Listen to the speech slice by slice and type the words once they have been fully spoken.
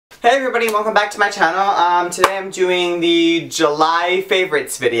Hey everybody, welcome back to my channel. Today I'm doing the July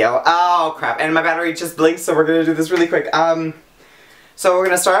favorites video. Oh crap, and my battery just blinked, so we're gonna do this really quick. So we're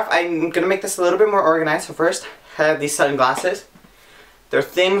gonna start off, I'm gonna make this a little bit more organized. So first, I have these sunglasses. They're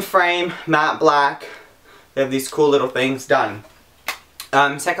thin frame, matte black. They have these cool little things done.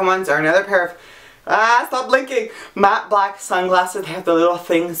 Second ones are another pair of, stop blinking! Matte black sunglasses. They have the little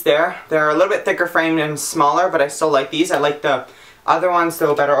things there. They're a little bit thicker framed and smaller, but I still like these. I like the other ones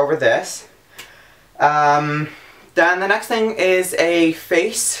though better over this. Then the next thing is a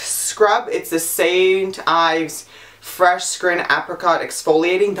face scrub. It's the St. Ives Fresh Skin Apricot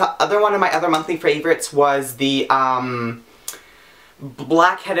Exfoliating. The other one of my other monthly favorites was the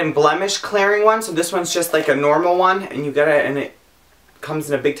blackhead and blemish clearing one. So this one's just like a normal one, and you get it, and it comes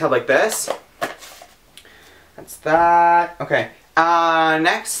in a big tub like this. That's that. Okay.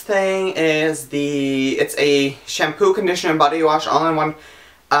 Next thing is it's a shampoo, conditioner, and body wash all-in-one,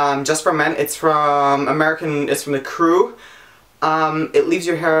 just for men. It's from it's from the Crew. It leaves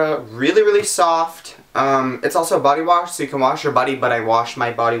your hair really, really soft. It's also a body wash, so you can wash your body, but I wash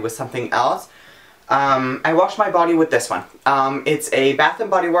my body with something else. I wash my body with this one. It's a Bath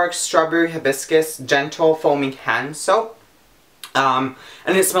 & Body Works Strawberry Hibiscus Gentle Foaming Hand Soap. And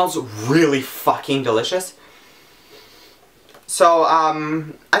it smells really fucking delicious. So,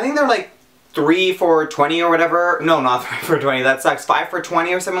 I think they're like 3 for $20 or whatever. No, not 3 for $20. That sucks. 5 for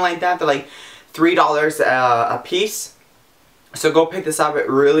 $20 or something like that. They're like $3 a piece. So go pick this up. It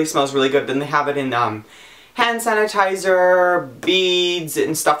really smells really good. Then they have it in hand sanitizer, beads,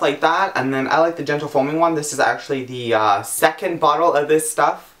 and stuff like that. And then I like the gentle foaming one. This is actually the second bottle of this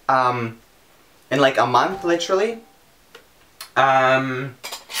stuff in like a month, literally.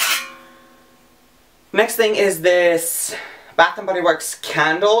 Next thing is this Bath & Body Works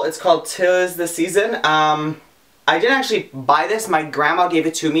candle. It's called 'Tis the Season. I didn't actually buy this. My grandma gave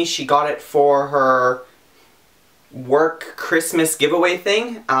it to me. She got it for her work Christmas giveaway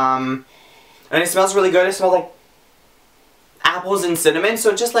thing. And it smells really good. It smells like apples and cinnamon.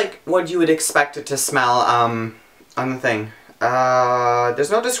 So just like what you would expect it to smell on the thing.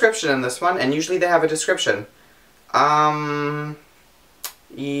 There's no description in this one, and usually they have a description.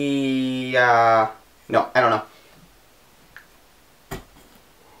 Yeah. No, I don't know.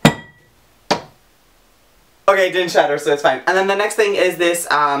 Okay, it didn't shatter, so it's fine. And then the next thing is this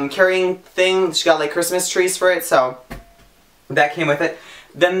carrying thing. She got like Christmas trees for it, so that came with it.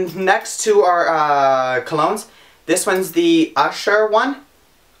 Then next two are colognes. This one's the Usher one.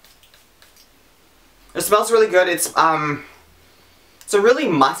 It smells really good. It's a really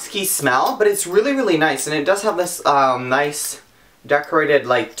musky smell, but it's really, really nice. And it does have this nice decorated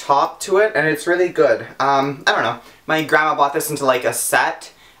like top to it, and it's really good. I don't know. My grandma bought this into like a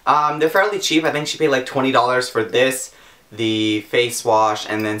set. They're fairly cheap. I think she paid like $20 for this, the face wash,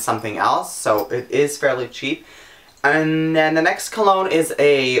 and then something else. So it is fairly cheap. And then the next cologne is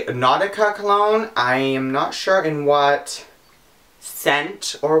a Nautica cologne. I am not sure in what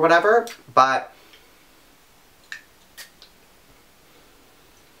scent or whatever, but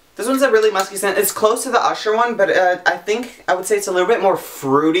this one's a really musky scent. It's close to the Usher one, but I think I would say it's a little bit more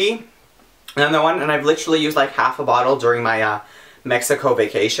fruity than the one. And I've literally used like half a bottle during my Mexico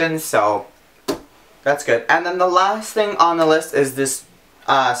vacation, so that's good. And then the last thing on the list is this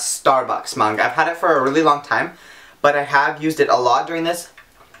Starbucks mug. I've had it for a really long time, but I have used it a lot during this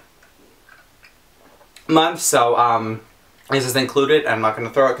month, so this is included. I'm not going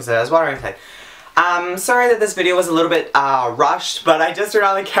to throw it because it has water inside. Sorry that this video was a little bit rushed, but I just turned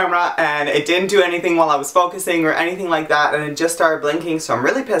on the camera and it didn't do anything while I was focusing or anything like that, and it just started blinking, so I'm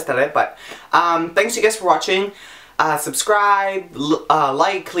really pissed at it. But thanks you guys for watching. Subscribe,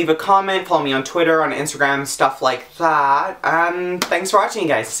 like, leave a comment, follow me on Twitter, on Instagram, stuff like that. And thanks for watching, you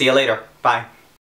guys. See you later. Bye.